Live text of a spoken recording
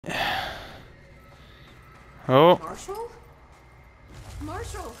Oh. Marshall?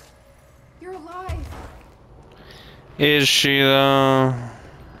 Marshall! You're alive! Is she though?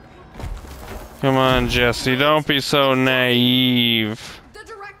 Come on, Jesse, don't be so naive. The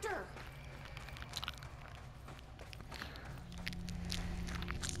director!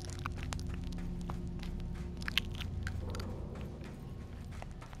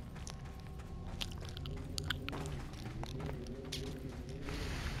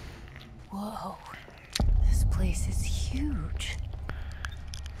 Whoa. This place is huge.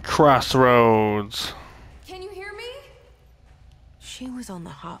 Crossroads. Can you hear me? She was on the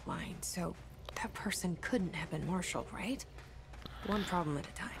hotline, so that person couldn't have been Marshall, right? One problem at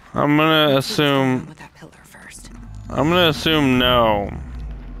a time. I'm gonna Let's see what's going on assume. with that pillar first. I'm gonna assume no.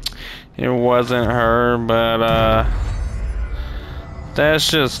 It wasn't her, but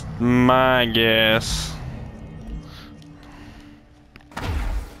that's just my guess.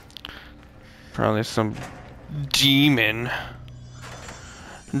 Probably some demon.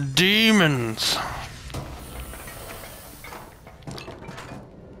 Demons.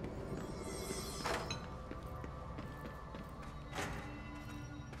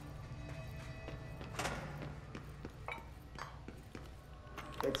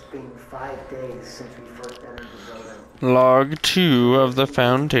 It's been 5 days since we first entered the building. Log 2 of the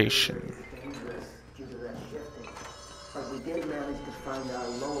Foundation. It's dangerous due to that shifting. But we did manage to find a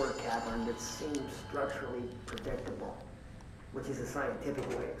lower cavern that seems structurally predictable, which is a scientific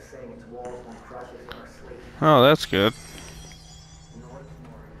way of saying its walls won't crush us in our sleep. Oh, that's good.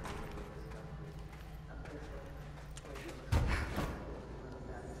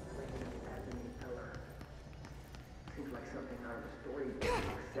 Seems like something out of a storybook,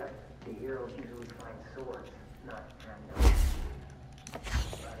 except the heroes usually find swords, not handguns. But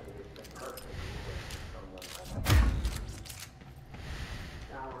it is the perfect way for someone like that.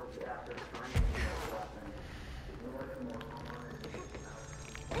 Hours after finding the weapon, Northmore cornered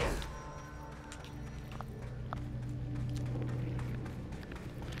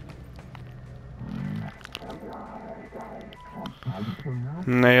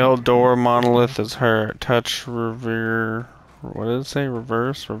Nail door monolith is hurt. Touch revere. What did it say?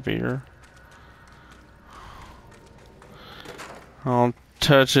 Reverse? Revere? I'll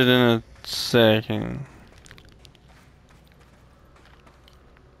touch it in a second.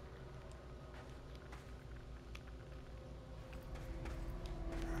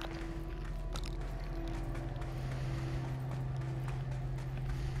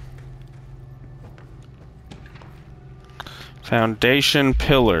 Foundation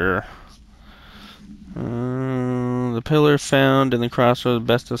pillar. The pillar found in the crossroads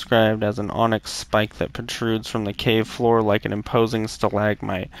best described as an onyx spike that protrudes from the cave floor like an imposing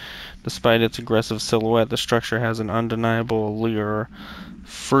stalagmite. Despite its aggressive silhouette, the structure has an undeniable allure.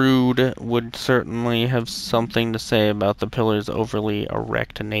 Froude would certainly have something to say about the pillar's overly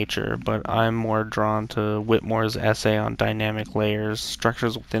erect nature, but I'm more drawn to Whitmore's essay on dynamic layers,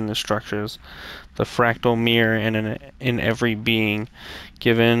 structures within the structures, the fractal mirror in every being.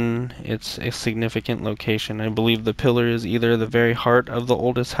 Given its significant location, I believe the pillar is either the very heart of the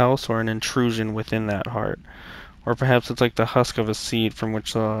oldest house or an intrusion within that heart. Or perhaps it's like the husk of a seed from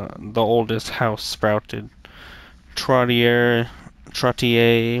which the oldest house sprouted. Trottier,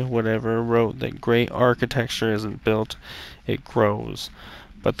 whatever, wrote that great architecture isn't built, it grows.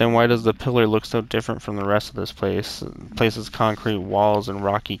 But then why does the pillar look so different from the rest of this place? Place's concrete walls and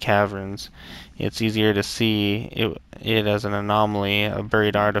rocky caverns. It's easier to see it as an anomaly, a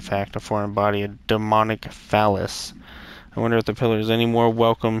buried artifact, a foreign body, a demonic phallus. I wonder if the pillar is any more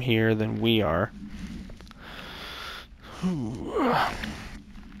welcome here than we are.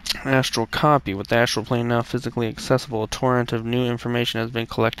 Astral copy. With the astral plane now physically accessible, a torrent of new information has been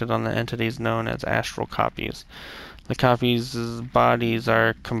collected on the entities known as astral copies. The copies' bodies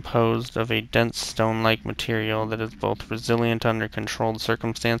are composed of a dense stone-like material that is both resilient under controlled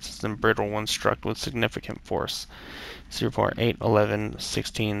circumstances and brittle when struck with significant force. See report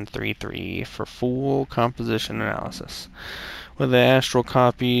 8-11-1633 for full composition analysis. Whether the astral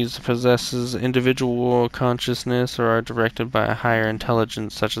copies possesses individual consciousness or are directed by a higher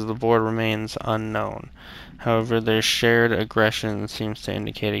intelligence such as the board remains unknown. However, their shared aggression seems to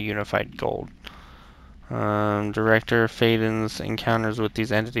indicate a unified goal. Director Faden's encounters with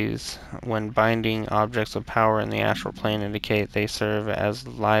these entities when binding objects of power in the astral plane indicate they serve as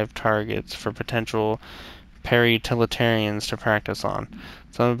live targets for potential paratiliterians to practice on.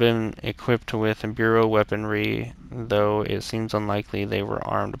 Some have been equipped with bureau weaponry, though it seems unlikely they were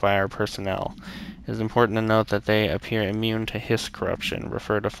armed by our personnel. It is important to note that they appear immune to hiss corruption.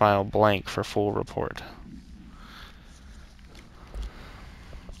 Refer to file blank for full report.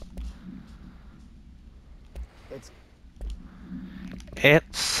 It's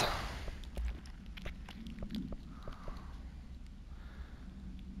It's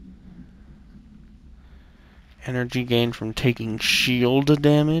energy gained from taking shield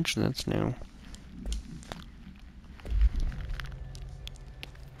damage. That's new.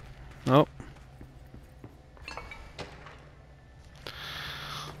 Oh.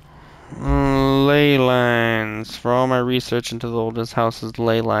 Ley lines. For all my research into the oldest house's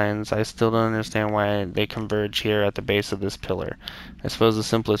ley lines, I still don't understand why they converge here at the base of this pillar. I suppose the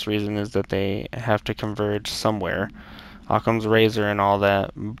simplest reason is that they have to converge somewhere. Occam's razor and all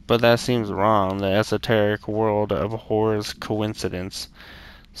that, but that seems wrong. The esoteric world abhors coincidence.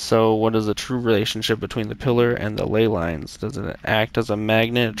 So, what is the true relationship between the pillar and the ley lines? Does it act as a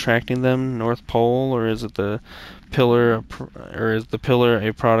magnet attracting them, North Pole, or is the pillar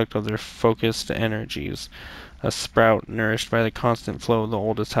a product of their focused energies, a sprout nourished by the constant flow of the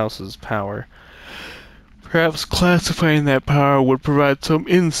oldest house's power? Perhaps classifying that power would provide some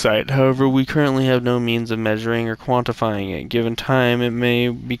insight. However, we currently have no means of measuring or quantifying it. Given time, it may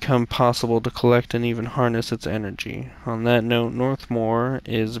become possible to collect and even harness its energy. On that note, Northmore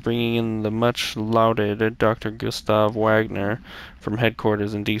is bringing in the much lauded Dr. Gustav Wagner from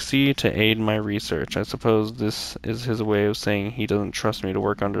headquarters in D.C. to aid my research. I suppose this is his way of saying he doesn't trust me to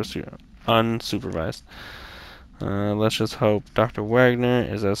work unsupervised. Let's just hope Dr. Wagner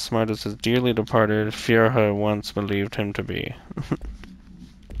is as smart as his dearly departed Führer once believed him to be.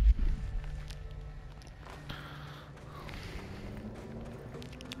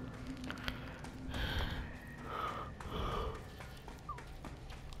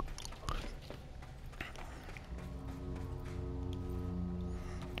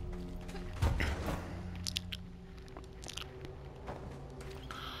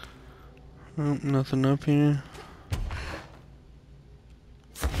 Oh, nothing up here.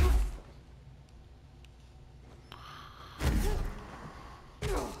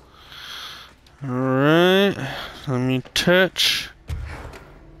 Alright, let me touch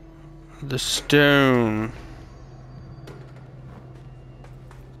the stone.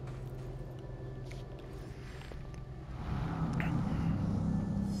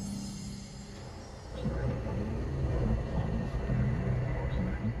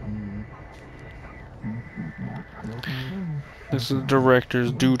 This is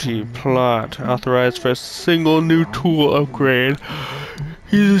director's duty. Plot. Authorized for a single new tool upgrade.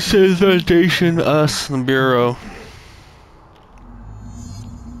 He's a sanitation, us, the Bureau.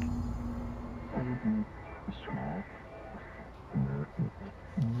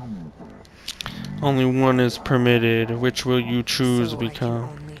 Only one is permitted. Which will you choose So I can become?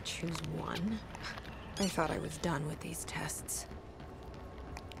 only choose one? I thought I was done with these tests.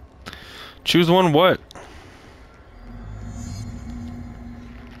 Choose one what?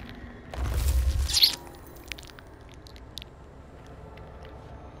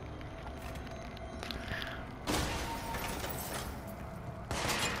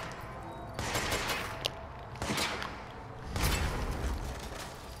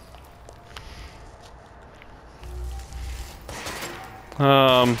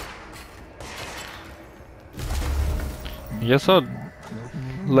 I guess I'll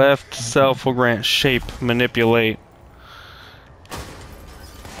left self will grant shape, manipulate.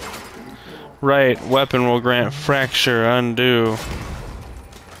 Right weapon will grant fracture, undo.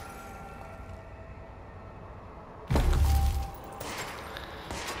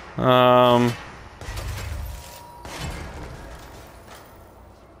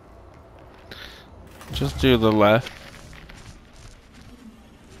 Just do the left.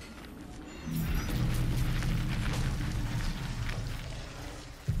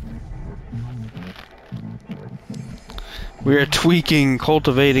 We are tweaking,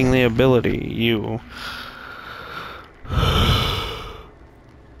 cultivating the ability. You.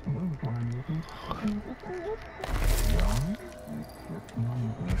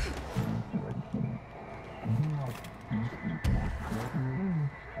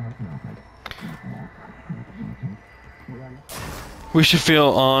 We should feel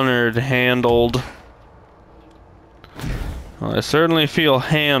honored, handled. Well, I certainly feel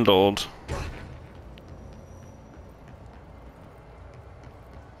handled.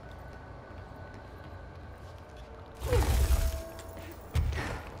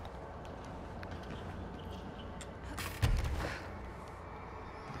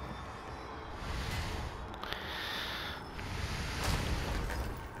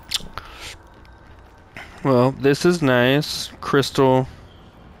 Well, this is nice. Crystal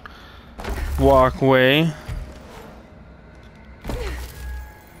walkway.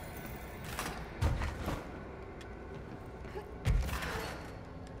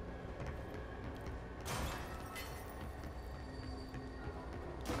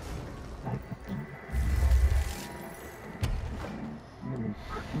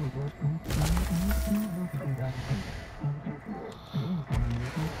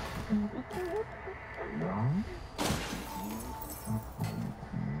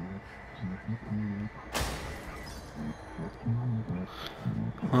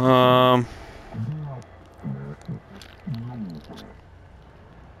 Um.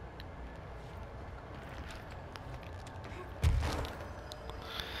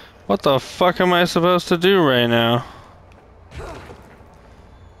 What the fuck am I supposed to do right now?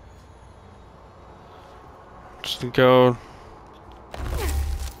 Just go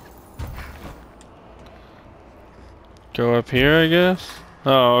up here, I guess?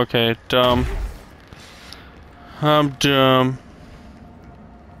 Oh, okay, dumb. I'm dumb.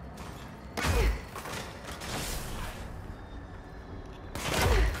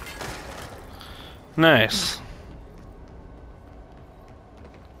 Nice.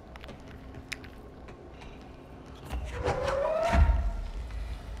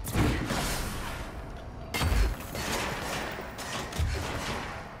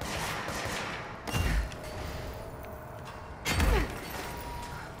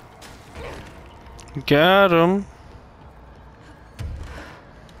 Got him.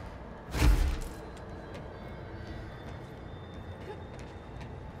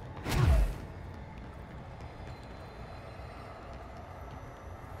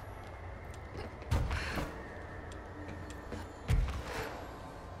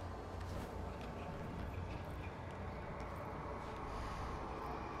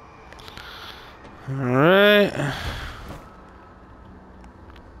 Alright.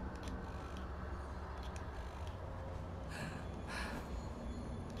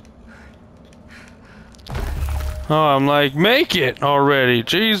 Oh, I'm like, make it already,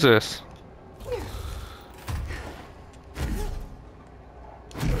 Jesus.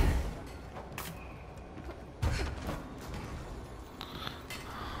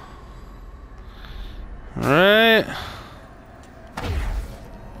 Alright.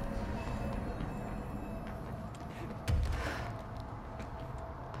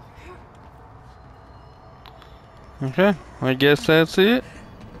 Okay, I guess that's it.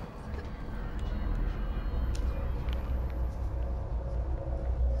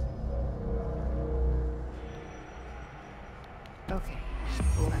 Okay,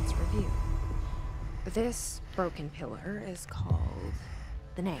 let's review. This broken pillar is called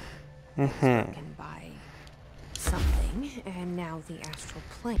the name. It was broken by something, and now the astral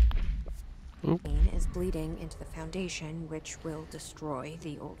plane Oop. is bleeding into the foundation, which will destroy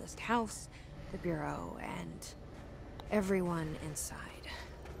the oldest house, the bureau, and everyone inside.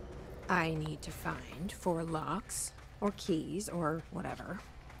 I need to find 4 locks, or keys, or whatever,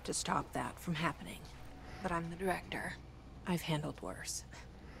 to stop that from happening. But I'm the director. I've handled worse.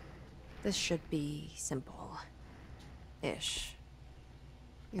 This should be simple-ish.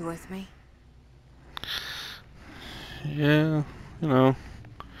 You with me? Yeah, you know,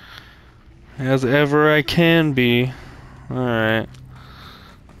 as ever I can be. Alright.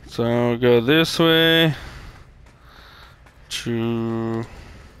 So I'll go this way.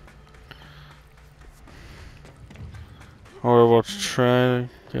 Or we'll try to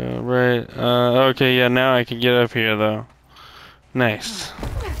go right. Okay, yeah, now I can get up here though. Nice.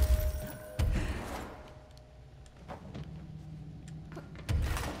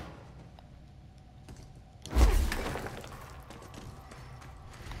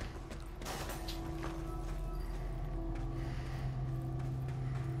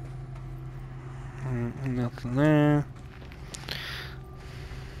 Nothing there.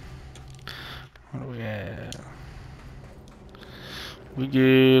 What do we have? We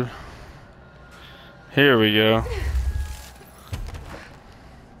good. Here we go.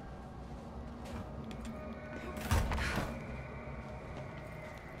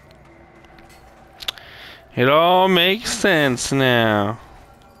 It all makes sense now.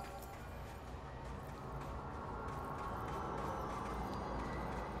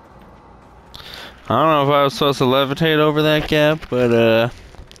 I don't know if I was supposed to levitate over that gap, but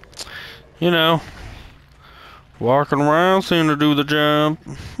you know, walking around seemed to do the job.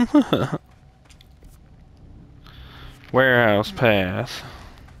 Warehouse path.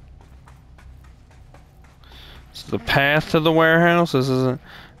 It's the path to the warehouse. This isn't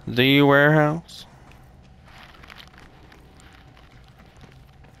the warehouse.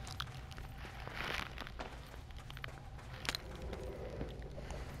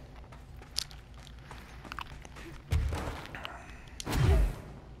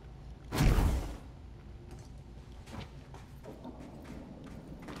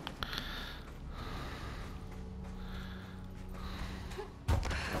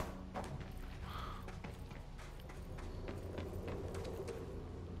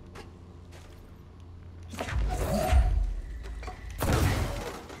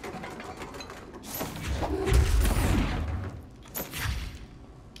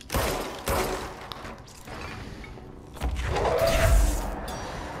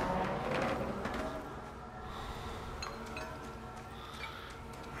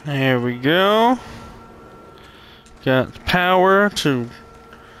 There we go. Got power to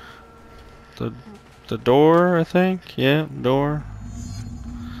the door, I think. Yeah, door.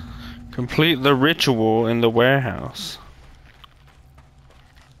 Complete the ritual in the warehouse.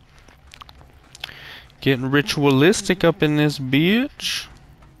 Getting ritualistic up in this bitch.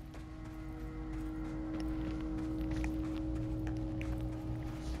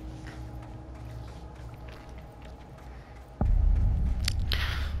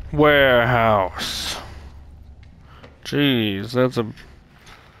 Warehouse. Jeez, that's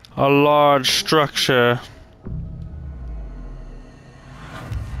a large structure.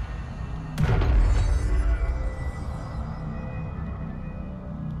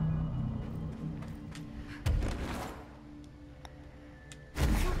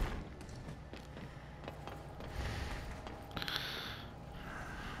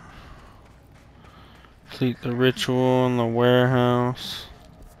 Complete the ritual in the warehouse.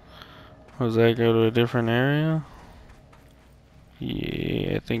 Does that go to a different area?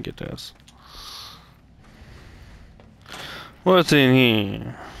 Yeah, I think it does. What's in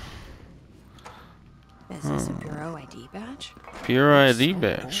here? Is this a Bureau ID badge? Pure Looks ID so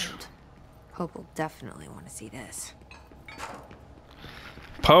badge. old. Pope will definitely want to see this.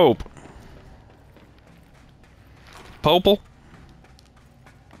 Pope. Popal?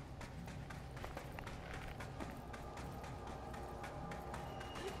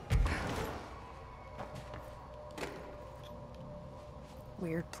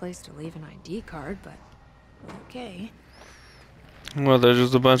 Weird place to leave an ID card, but okay. Well, there's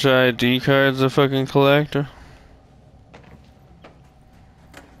just a bunch of ID cards to fucking collect.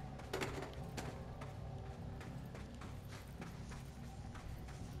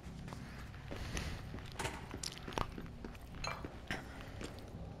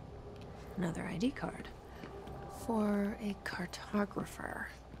 Another ID card. For a cartographer.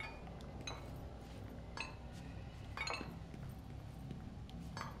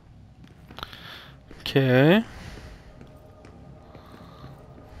 Okay.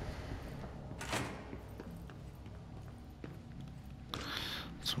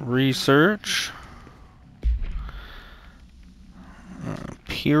 Some research.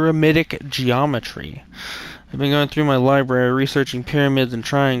 Pyramidic geometry. I've been going through my library researching pyramids and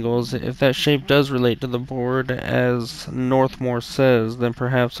triangles. If that shape does relate to the board, as Northmore says, then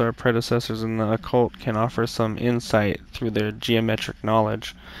perhaps our predecessors in the occult can offer some insight through their geometric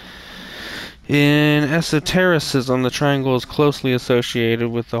knowledge. In esotericism, the triangle is closely associated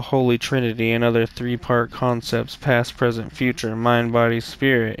with the Holy Trinity and other three-part concepts, past, present, future, mind, body,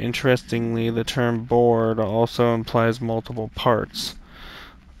 spirit. Interestingly, the term board also implies multiple parts.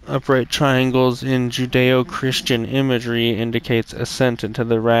 Upright triangles in Judeo-Christian imagery indicates ascent into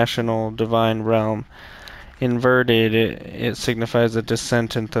the rational divine realm. Inverted, it signifies a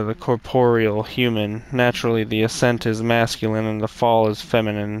descent into the corporeal human. Naturally, the ascent is masculine and the fall is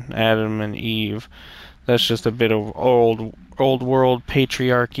feminine. Adam and Eve. That's just a bit of old world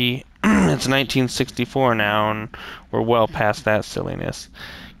patriarchy. It's 1964 now, and we're well past that silliness.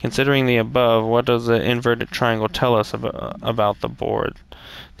 Considering the above, what does the inverted triangle tell us about the board?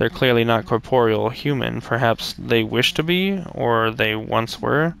 They're clearly not corporeal human. Perhaps they wish to be, or they once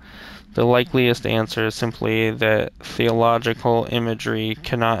were. The likeliest answer is simply that theological imagery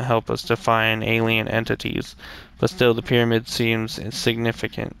cannot help us define alien entities, but still the pyramid seems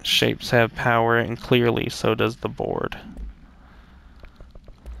significant. Shapes have power, and clearly so does the board.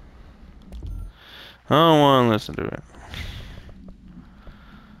 I don't want to listen to it.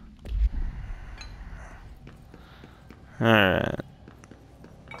 Alright.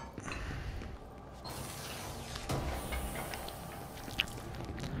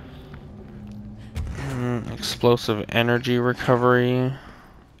 Explosive energy recovery.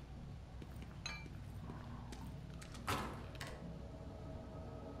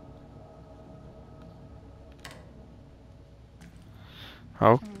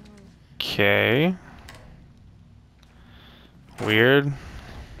 Okay. Weird.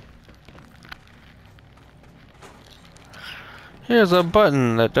 Here's a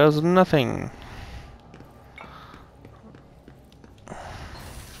button that does nothing.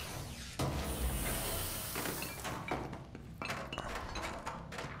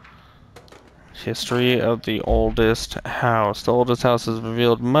 History of the oldest house. The oldest house has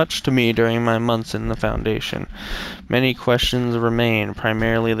revealed much to me during my months in the Foundation. Many questions remain.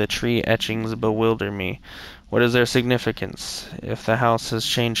 Primarily the tree etchings bewilder me. What is their significance? If the house has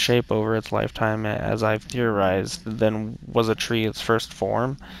changed shape over its lifetime, as I've theorized, then was a tree its first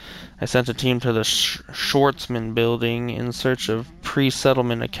form? I sent a team to the Schwartzman building in search of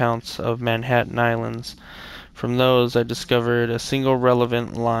pre-settlement accounts of Manhattan Islands. From those, I discovered a single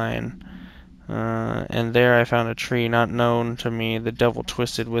relevant line. And there I found a tree not known to me, the devil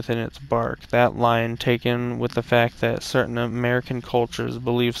twisted within its bark. That line, taken with the fact that certain American cultures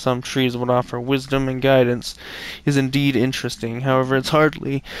believe some trees would offer wisdom and guidance, is indeed interesting. However, it's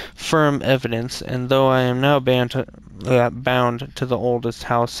hardly firm evidence, and though I am now bound to the oldest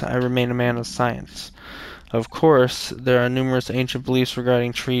house, I remain a man of science. Of course, there are numerous ancient beliefs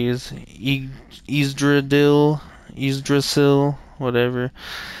regarding trees. Yggdrasil, whatever.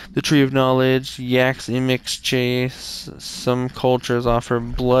 The tree of knowledge, Yak's imix chase. Some cultures offer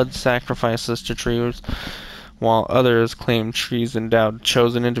blood sacrifices to trees, while others claim trees endowed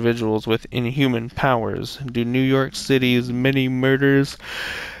chosen individuals with inhuman powers. Do New York City's many murders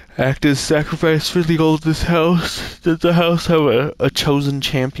act as sacrifice for the oldest house? Does the house have a chosen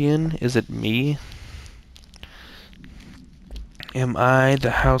champion? Is it me? Am I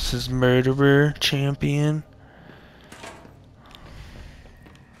the house's murderer champion?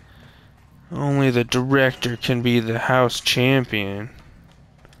 Only the director can be the house champion.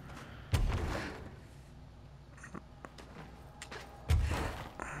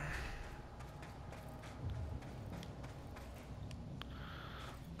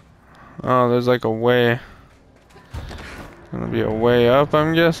 Oh, there's like a way. Gonna be a way up,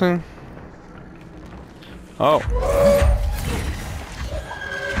 I'm guessing. Oh.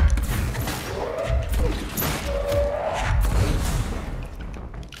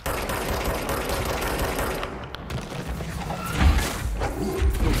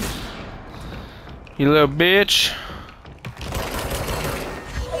 You little bitch.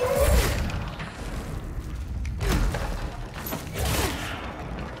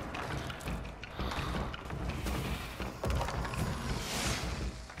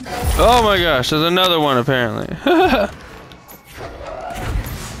 Oh my gosh, there's another one apparently.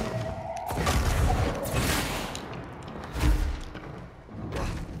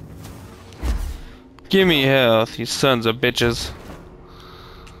 Give me health, you sons of bitches.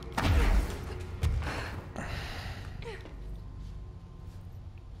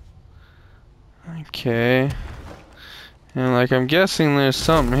 Okay. And like I'm guessing there's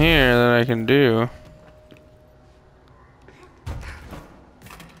something here that I can do.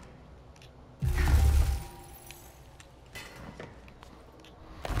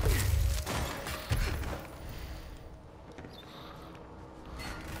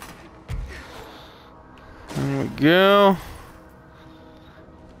 There we go.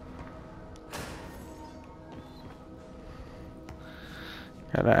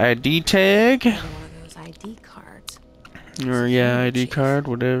 Got an ID tag. One of those ID cards. Or yeah, ID card,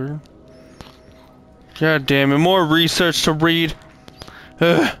 whatever. God damn it, more research to read.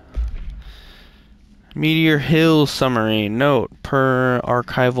 Ugh. Meteor Hill summary. Note, per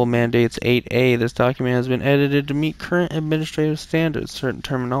archival mandates 8A, this document has been edited to meet current administrative standards. Certain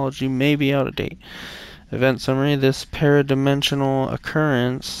terminology may be out of date. Event summary. This paradimensional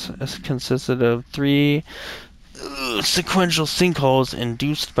occurrence consisted of 3 sequential sinkholes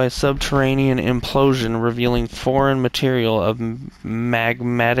induced by subterranean implosion, revealing foreign material of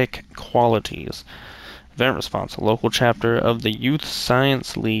magmatic qualities. Event response. A local chapter of the Youth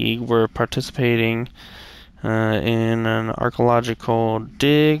Science League were participating in an archaeological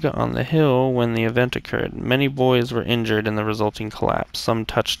dig on the hill when the event occurred. Many boys were injured in the resulting collapse. Some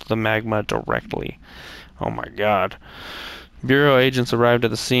touched the magma directly. Oh my god. Bureau agents arrived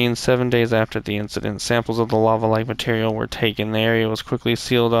at the scene 7 days after the incident. Samples of the lava-like material were taken. The area was quickly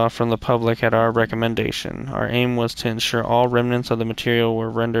sealed off from the public at our recommendation. Our aim was to ensure all remnants of the material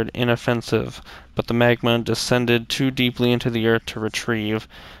were rendered inoffensive, but the magma descended too deeply into the earth to retrieve.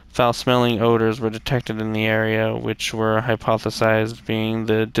 Foul-smelling odors were detected in the area, which were hypothesized being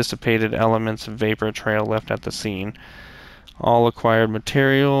the dissipated elements vapor trail left at the scene. All acquired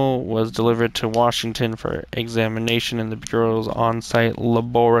material was delivered to Washington for examination in the Bureau's on-site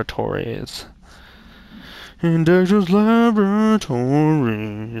laboratories. In Dexter's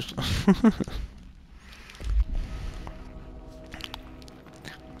laboratories.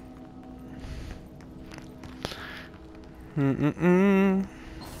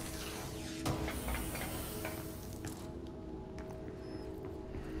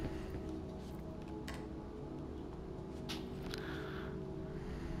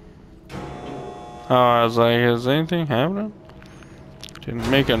 Oh, I was like, is anything happening?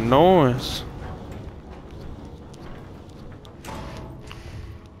 Didn't make a noise.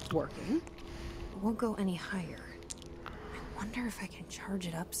 Working. It won't go any higher. I wonder if I can charge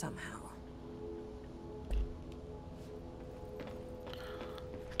it up somehow.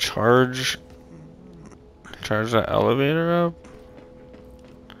 Charge the elevator up?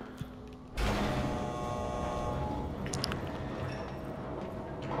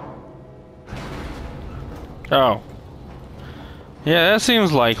 Oh. Yeah, that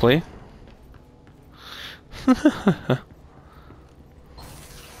seems likely.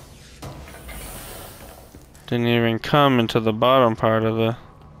 Didn't even come into the bottom part of the...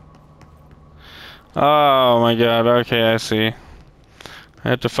 Oh my god, okay, I see. I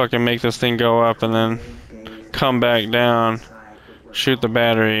have to fucking make this thing go up and then come back down, shoot the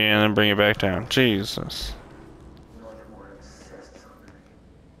battery, and then bring it back down. Jesus. Northmore insists on it.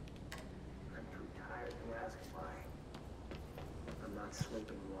 I'm too tired to ask why. I'm not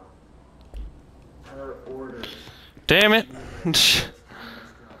sleeping well. Her orders. Damn it!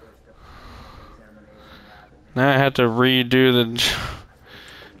 Now I have to redo the...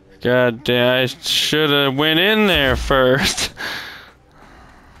 God damn, I should have went in there first.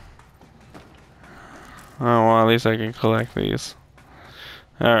 Oh, well, at least I can collect these.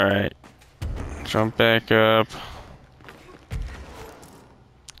 Alright. Jump back up.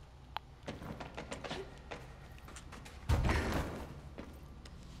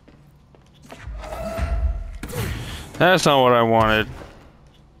 That's not what I wanted.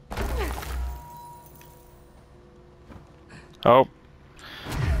 Oh.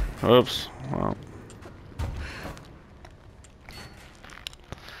 Oops. Well.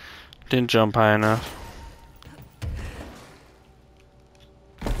 Didn't jump high enough.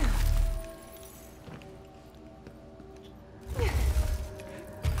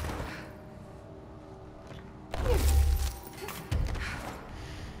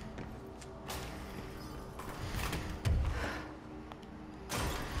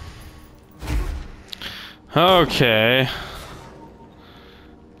 Okay.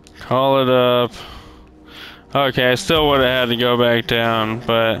 Call it up. Okay, I still would have had to go back down,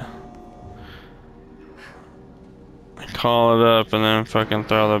 but... Call it up and then fucking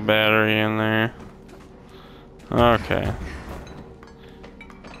throw the battery in there. Okay.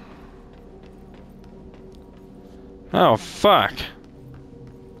 Oh, fuck.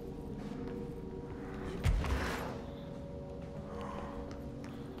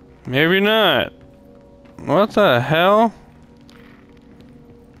 Maybe not. What the hell?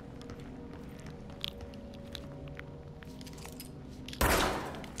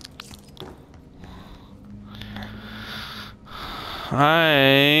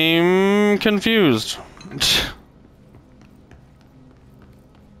 I'm confused.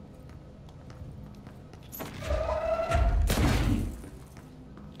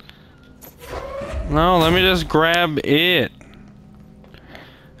 No, let me just grab it.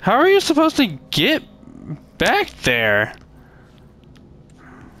 How are you supposed to get back there?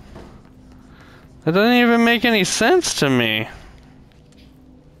 That doesn't even make any sense to me.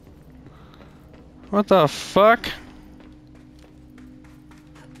 What the fuck?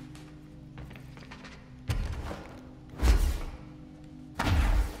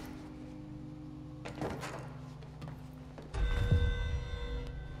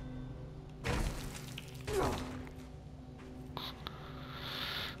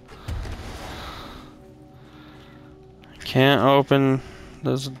 Can't open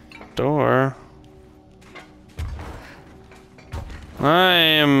this door.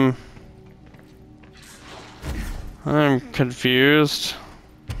 I'm confused.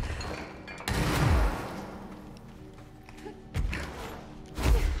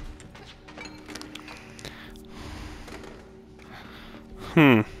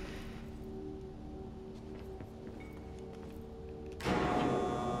 Hmm.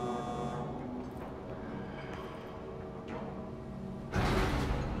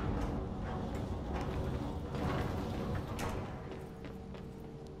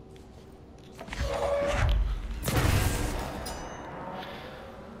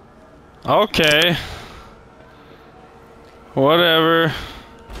 Okay. Whatever.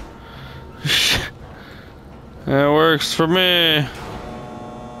 That works for me.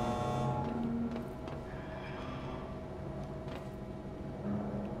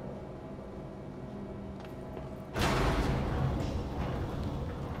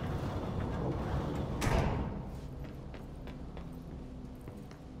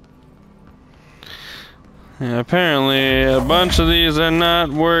 Yeah, apparently a bunch of these are not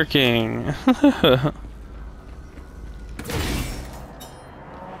working.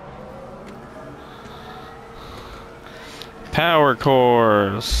 Power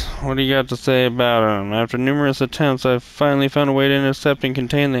cores. What do you got to say about them? After numerous attempts, I've finally found a way to intercept and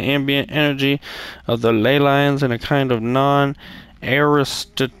contain the ambient energy of the ley lines in a kind of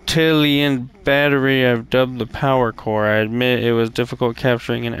non-Aristotelian battery I've dubbed the power core. I admit it was difficult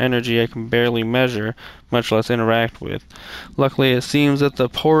capturing an energy I can barely measure, much less interact with. Luckily, it seems that the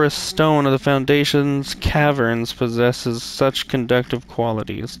porous stone of the Foundation's caverns possesses such conductive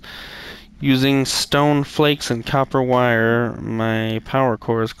qualities. Using stone flakes and copper wire, my power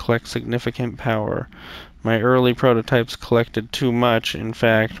cores collect significant power. My early prototypes collected too much, in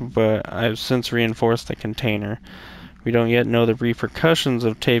fact, but I've since reinforced the container. We don't yet know the repercussions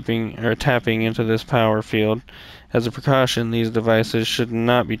of tapping into this power field. As a precaution, these devices should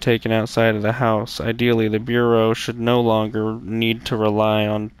not be taken outside of the house. Ideally, the Bureau should no longer need to rely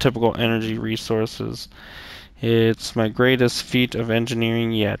on typical energy resources. It's my greatest feat of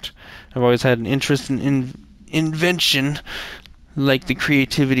engineering yet. I've always had an interest in invention, like the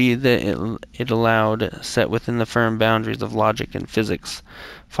creativity that it allowed, set within the firm boundaries of logic and physics.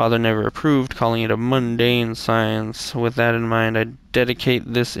 Father never approved, calling it a mundane science. With that in mind, I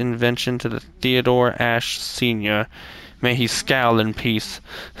dedicate this invention to the Theodore Ashe Sr. May he scowl in peace.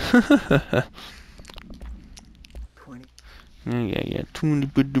 Yeah, 20. yeah.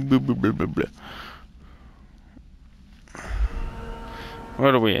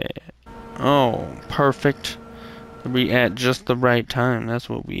 What are we at? Oh, perfect. We at just the right time. That's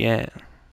what we at.